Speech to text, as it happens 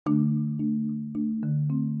Hello,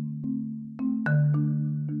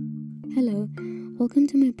 welcome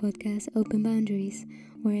to my podcast Open Boundaries,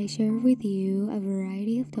 where I share with you a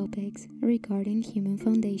variety of topics regarding human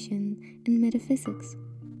foundation and metaphysics.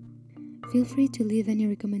 Feel free to leave any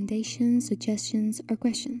recommendations, suggestions, or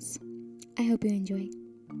questions. I hope you enjoy.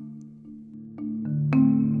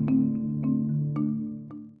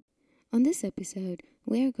 On this episode,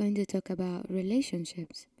 we are going to talk about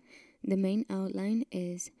relationships. The main outline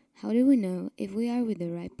is how do we know if we are with the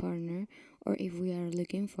right partner or if we are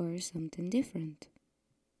looking for something different?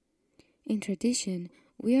 In tradition,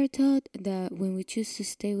 we are taught that when we choose to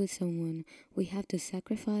stay with someone, we have to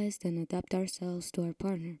sacrifice and adapt ourselves to our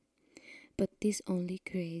partner. But this only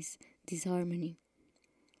creates disharmony.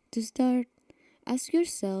 To start, ask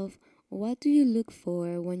yourself, what do you look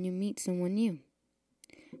for when you meet someone new?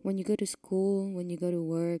 When you go to school, when you go to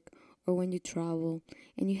work, or when you travel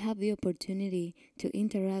and you have the opportunity to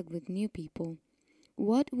interact with new people,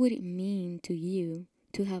 what would it mean to you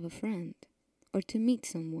to have a friend or to meet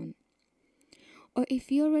someone? Or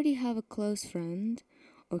if you already have a close friend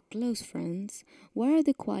or close friends, what are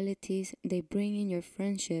the qualities they bring in your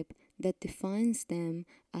friendship that defines them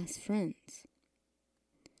as friends?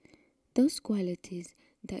 Those qualities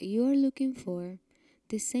that you are looking for,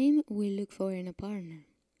 the same we look for in a partner.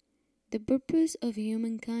 The purpose of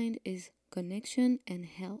humankind is connection and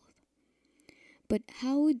health. But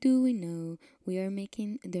how do we know we are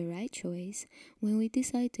making the right choice when we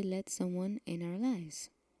decide to let someone in our lives?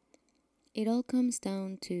 It all comes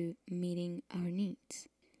down to meeting our needs.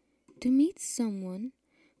 To meet someone,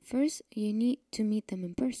 first you need to meet them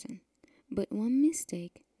in person. But one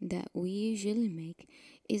mistake that we usually make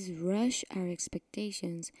is rush our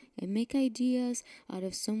expectations and make ideas out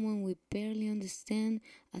of someone we barely understand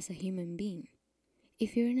as a human being.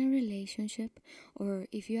 If you're in a relationship, or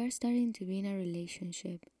if you are starting to be in a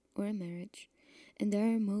relationship or a marriage, and there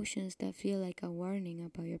are emotions that feel like a warning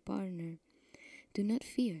about your partner, do not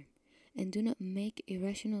fear and do not make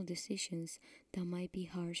irrational decisions that might be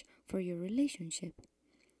harsh for your relationship.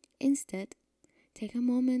 Instead, take a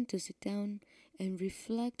moment to sit down and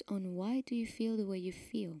reflect on why do you feel the way you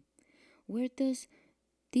feel? Where does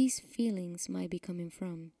these feelings might be coming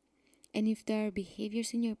from? And if there are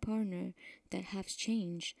behaviors in your partner that have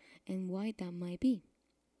changed and why that might be.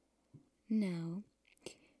 Now,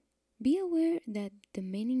 be aware that the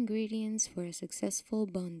main ingredients for a successful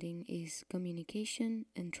bonding is communication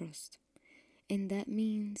and trust. And that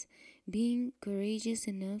means being courageous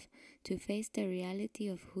enough to face the reality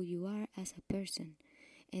of who you are as a person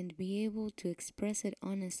and be able to express it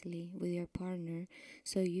honestly with your partner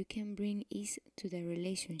so you can bring ease to the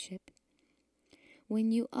relationship.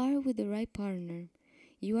 When you are with the right partner,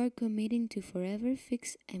 you are committing to forever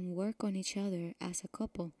fix and work on each other as a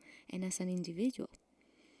couple and as an individual.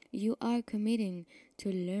 You are committing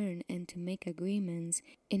to learn and to make agreements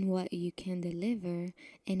in what you can deliver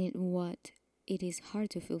and in what it is hard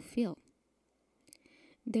to fulfill.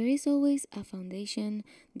 There is always a foundation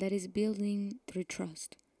that is building through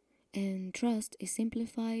trust. And trust is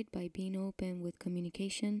simplified by being open with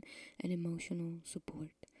communication and emotional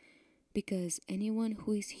support. Because anyone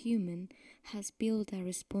who is human has built a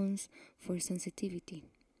response for sensitivity.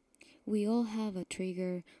 We all have a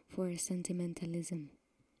trigger for sentimentalism.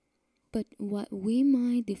 But what we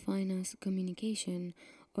might define as communication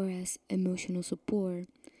or as emotional support,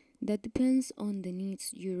 that depends on the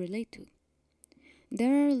needs you relate to.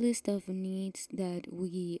 There are a list of needs that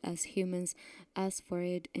we as humans ask for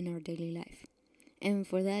it in our daily life. And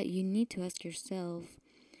for that, you need to ask yourself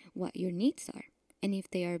what your needs are and if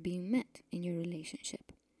they are being met in your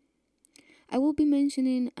relationship. I will be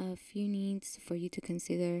mentioning a few needs for you to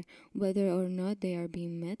consider whether or not they are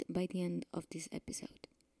being met by the end of this episode.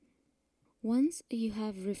 Once you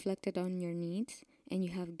have reflected on your needs and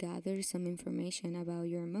you have gathered some information about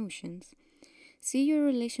your emotions, see your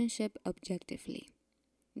relationship objectively.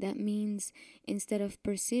 That means instead of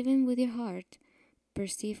perceiving with your heart,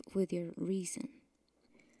 perceive with your reason.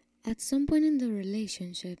 At some point in the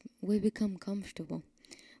relationship, we become comfortable.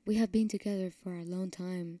 We have been together for a long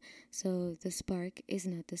time, so the spark is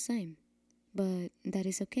not the same. But that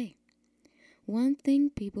is okay. One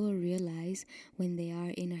thing people realize when they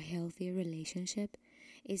are in a healthy relationship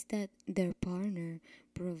is that their partner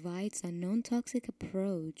provides a non-toxic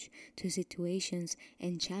approach to situations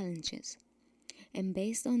and challenges. And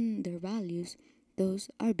based on their values, those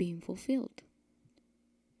are being fulfilled.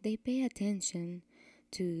 They pay attention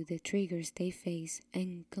to the triggers they face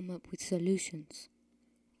and come up with solutions.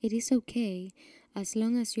 It is okay as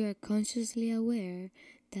long as you are consciously aware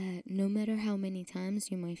that no matter how many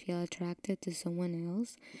times you might feel attracted to someone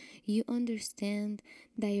else, you understand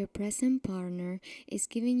that your present partner is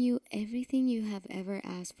giving you everything you have ever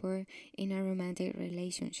asked for in a romantic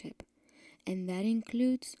relationship. And that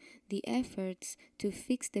includes the efforts to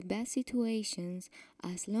fix the bad situations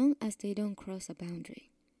as long as they don't cross a boundary.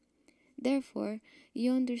 Therefore,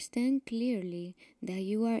 you understand clearly that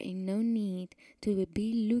you are in no need to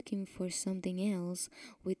be looking for something else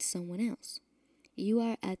with someone else. You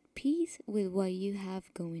are at peace with what you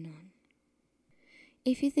have going on.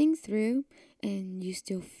 If you think through and you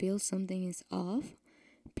still feel something is off,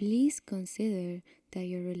 please consider that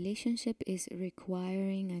your relationship is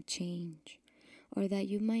requiring a change, or that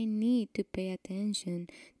you might need to pay attention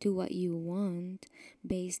to what you want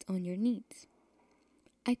based on your needs.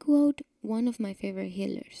 I quote one of my favorite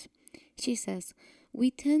healers. She says,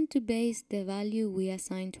 "We tend to base the value we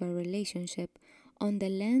assign to a relationship on the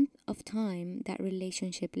length of time that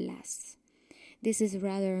relationship lasts. This is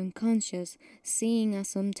rather unconscious, seeing as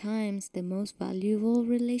sometimes the most valuable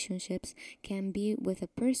relationships can be with a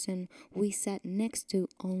person we sat next to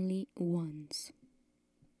only once."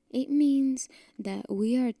 It means that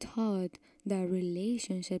we are taught that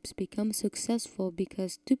relationships become successful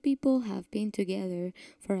because two people have been together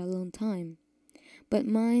for a long time. But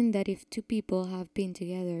mind that if two people have been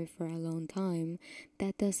together for a long time,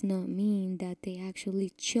 that does not mean that they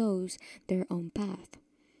actually chose their own path.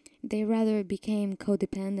 They rather became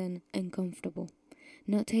codependent and comfortable,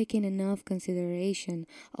 not taking enough consideration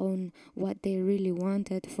on what they really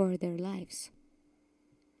wanted for their lives.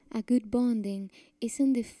 A good bonding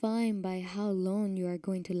isn't defined by how long you are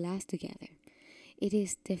going to last together. It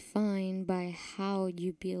is defined by how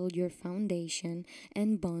you build your foundation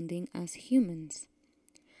and bonding as humans.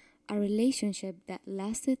 A relationship that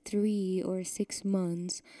lasted 3 or 6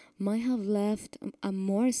 months might have left a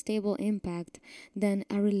more stable impact than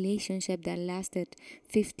a relationship that lasted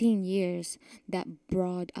 15 years that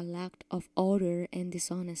brought a lack of order and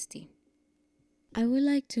dishonesty. I would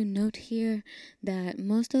like to note here that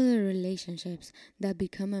most of the relationships that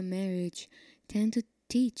become a marriage tend to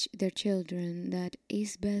teach their children that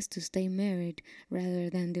it's best to stay married rather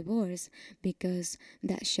than divorce because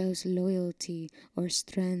that shows loyalty or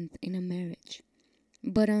strength in a marriage.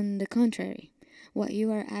 But on the contrary, what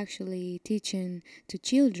you are actually teaching to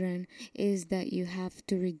children is that you have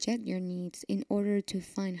to reject your needs in order to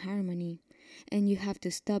find harmony. And you have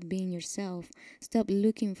to stop being yourself, stop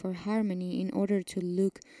looking for harmony in order to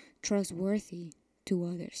look trustworthy to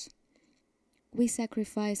others. We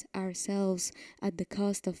sacrifice ourselves at the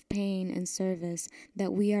cost of pain and service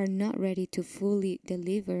that we are not ready to fully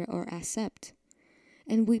deliver or accept.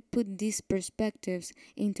 And we put these perspectives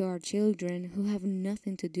into our children who have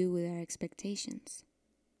nothing to do with our expectations.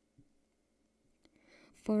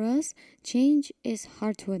 For us, change is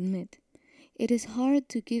hard to admit. It is hard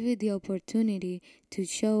to give it the opportunity to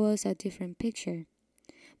show us a different picture.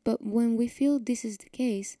 But when we feel this is the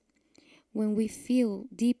case, when we feel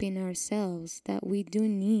deep in ourselves that we do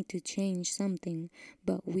need to change something,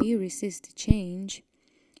 but we resist change,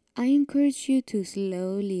 I encourage you to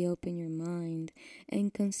slowly open your mind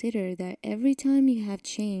and consider that every time you have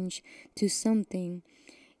changed to something,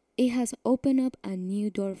 it has opened up a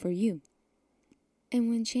new door for you. And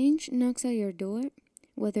when change knocks at your door,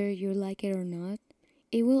 whether you like it or not,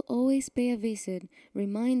 it will always pay a visit,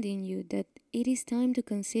 reminding you that it is time to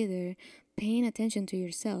consider paying attention to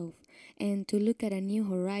yourself and to look at a new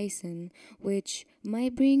horizon, which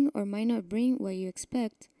might bring or might not bring what you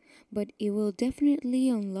expect, but it will definitely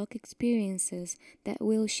unlock experiences that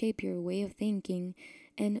will shape your way of thinking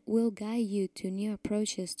and will guide you to new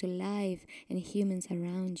approaches to life and humans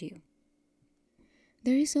around you.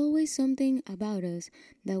 There is always something about us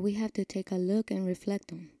that we have to take a look and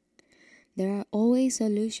reflect on. There are always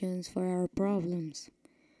solutions for our problems.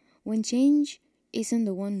 When change isn't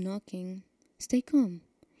the one knocking, stay calm.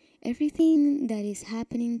 Everything that is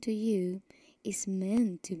happening to you is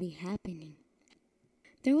meant to be happening.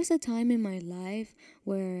 There was a time in my life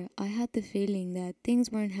where I had the feeling that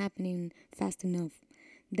things weren't happening fast enough.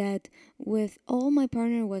 That with all my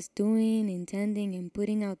partner was doing, intending, and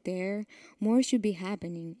putting out there, more should be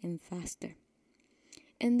happening and faster.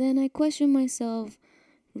 And then I questioned myself,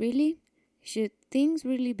 really? Should things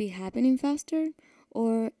really be happening faster?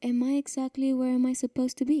 Or am I exactly where am I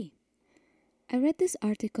supposed to be? I read this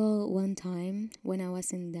article one time when I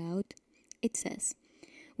was in doubt. It says,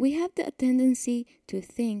 "We have the tendency to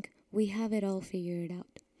think we have it all figured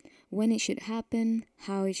out. When it should happen,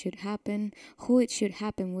 how it should happen, who it should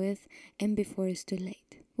happen with, and before it's too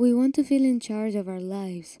late. We want to feel in charge of our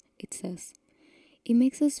lives," it says. It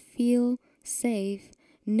makes us feel safe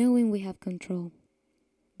knowing we have control.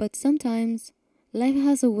 But sometimes, life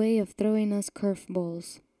has a way of throwing us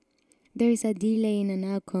curveballs. There is a delay in an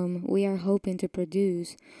outcome we are hoping to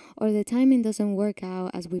produce, or the timing doesn't work out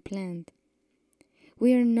as we planned.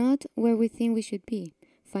 We are not where we think we should be,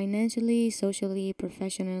 financially, socially,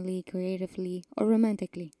 professionally, creatively, or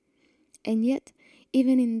romantically. And yet,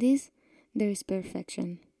 even in this, there is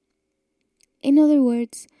perfection. In other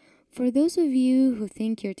words, for those of you who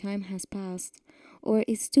think your time has passed, or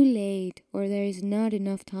it's too late, or there is not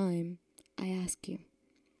enough time, I ask you,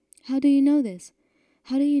 how do you know this?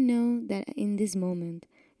 How do you know that in this moment,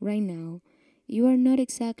 right now, you are not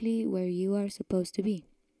exactly where you are supposed to be?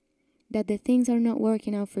 That the things are not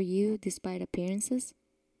working out for you despite appearances?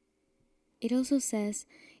 It also says,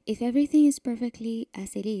 if everything is perfectly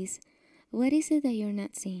as it is, what is it that you're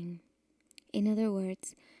not seeing? In other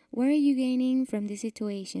words, what are you gaining from this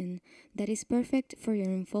situation that is perfect for your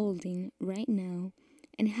unfolding right now?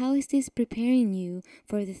 And how is this preparing you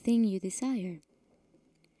for the thing you desire?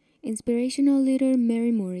 Inspirational leader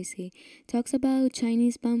Mary Morrissey talks about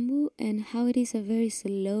Chinese bamboo and how it is a very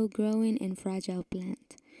slow growing and fragile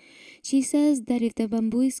plant. She says that if the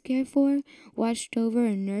bamboo is cared for, watched over,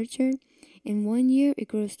 and nurtured, in 1 year it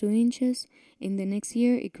grows 2 inches, in the next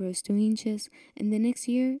year it grows 2 inches, in the next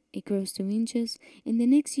year it grows 2 inches, in the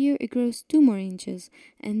next year it grows 2 more inches,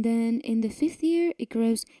 and then in the fifth year it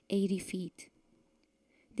grows 80 feet.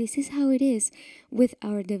 This is how it is with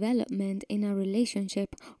our development in a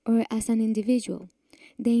relationship or as an individual.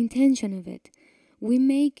 The intention of it. We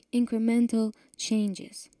make incremental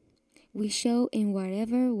changes. We show in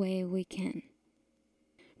whatever way we can.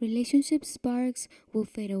 Relationship sparks will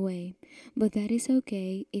fade away, but that is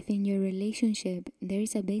okay if in your relationship there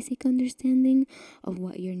is a basic understanding of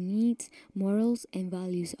what your needs, morals, and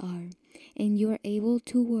values are, and you are able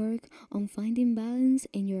to work on finding balance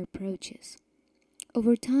in your approaches.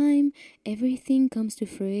 Over time, everything comes to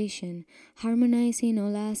fruition, harmonizing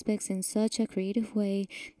all aspects in such a creative way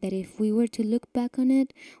that if we were to look back on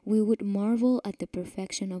it, we would marvel at the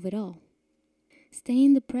perfection of it all. Stay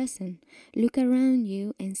in the present, look around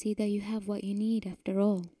you, and see that you have what you need after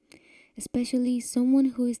all. Especially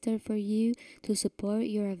someone who is there for you to support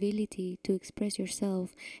your ability to express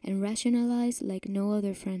yourself and rationalize like no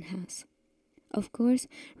other friend has. Of course,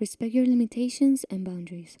 respect your limitations and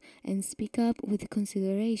boundaries, and speak up with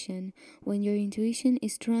consideration when your intuition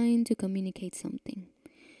is trying to communicate something.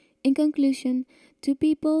 In conclusion, two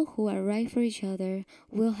people who are right for each other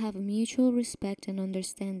will have mutual respect and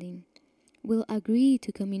understanding, will agree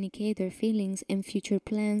to communicate their feelings and future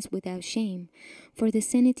plans without shame, for the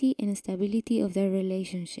sanity and stability of their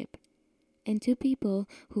relationship. And two people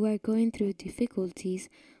who are going through difficulties,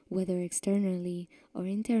 whether externally or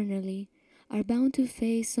internally, are bound to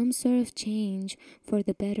face some sort of change for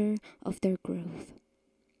the better of their growth.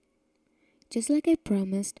 Just like I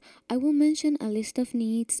promised, I will mention a list of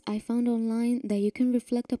needs I found online that you can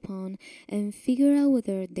reflect upon and figure out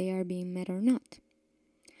whether they are being met or not.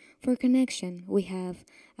 For connection, we have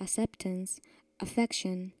acceptance,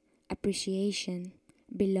 affection, appreciation,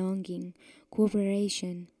 belonging,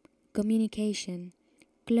 cooperation, communication,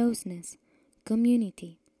 closeness,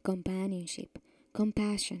 community, companionship,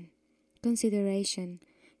 compassion, consideration,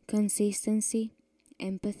 consistency,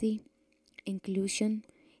 empathy, inclusion,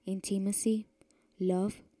 intimacy,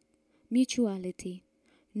 love, mutuality,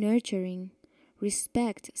 nurturing,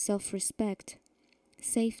 respect, self-respect,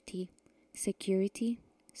 safety, security,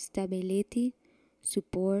 stability,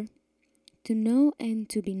 support, to know and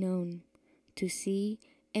to be known, to see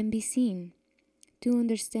and be seen, to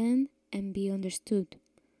understand and be understood,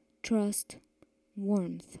 trust,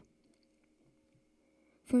 warmth.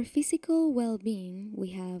 For physical well-being,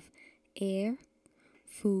 we have air,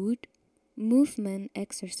 food, movement,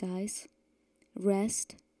 exercise,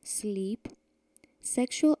 rest, sleep,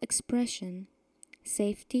 sexual expression,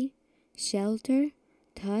 safety, shelter,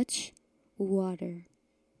 touch, water.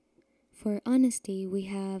 For honesty, we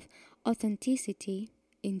have authenticity,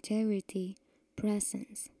 integrity,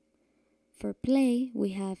 presence. For play,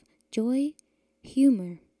 we have joy,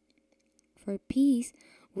 humor. For peace,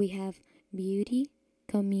 we have beauty,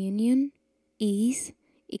 communion, ease,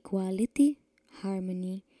 equality,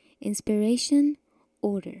 harmony, inspiration,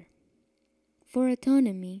 order. For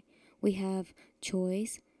autonomy, we have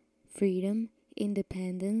choice, freedom,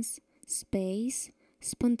 independence, space,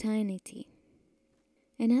 spontaneity.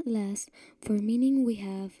 And at last, for meaning, we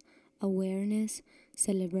have awareness,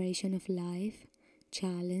 celebration of life,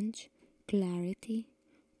 challenge, clarity,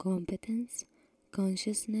 competence,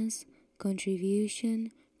 consciousness,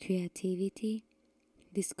 contribution, creativity,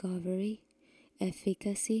 discovery,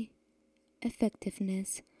 efficacy,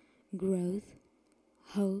 effectiveness, growth,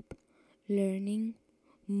 hope, learning,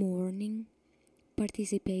 mourning,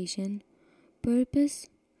 participation, purpose,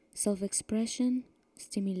 self expression,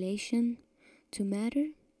 stimulation, to matter,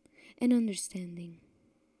 and understanding.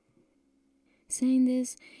 Saying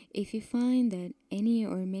this, if you find that any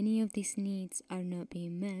or many of these needs are not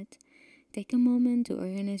being met, take a moment to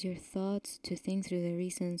organize your thoughts, to think through the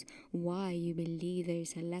reasons why you believe there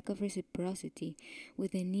is a lack of reciprocity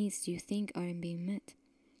with the needs you think aren't being met.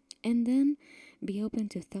 And then be open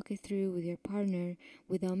to talk it through with your partner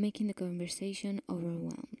without making the conversation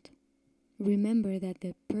overwhelmed. Remember that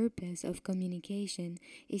the purpose of communication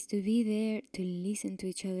is to be there to listen to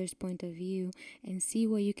each other's point of view and see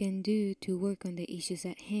what you can do to work on the issues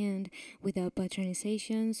at hand without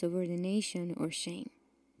patronization, subordination, or shame.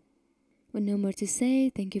 With no more to say,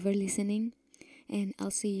 thank you for listening, and I'll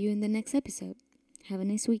see you in the next episode. Have a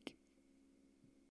nice week.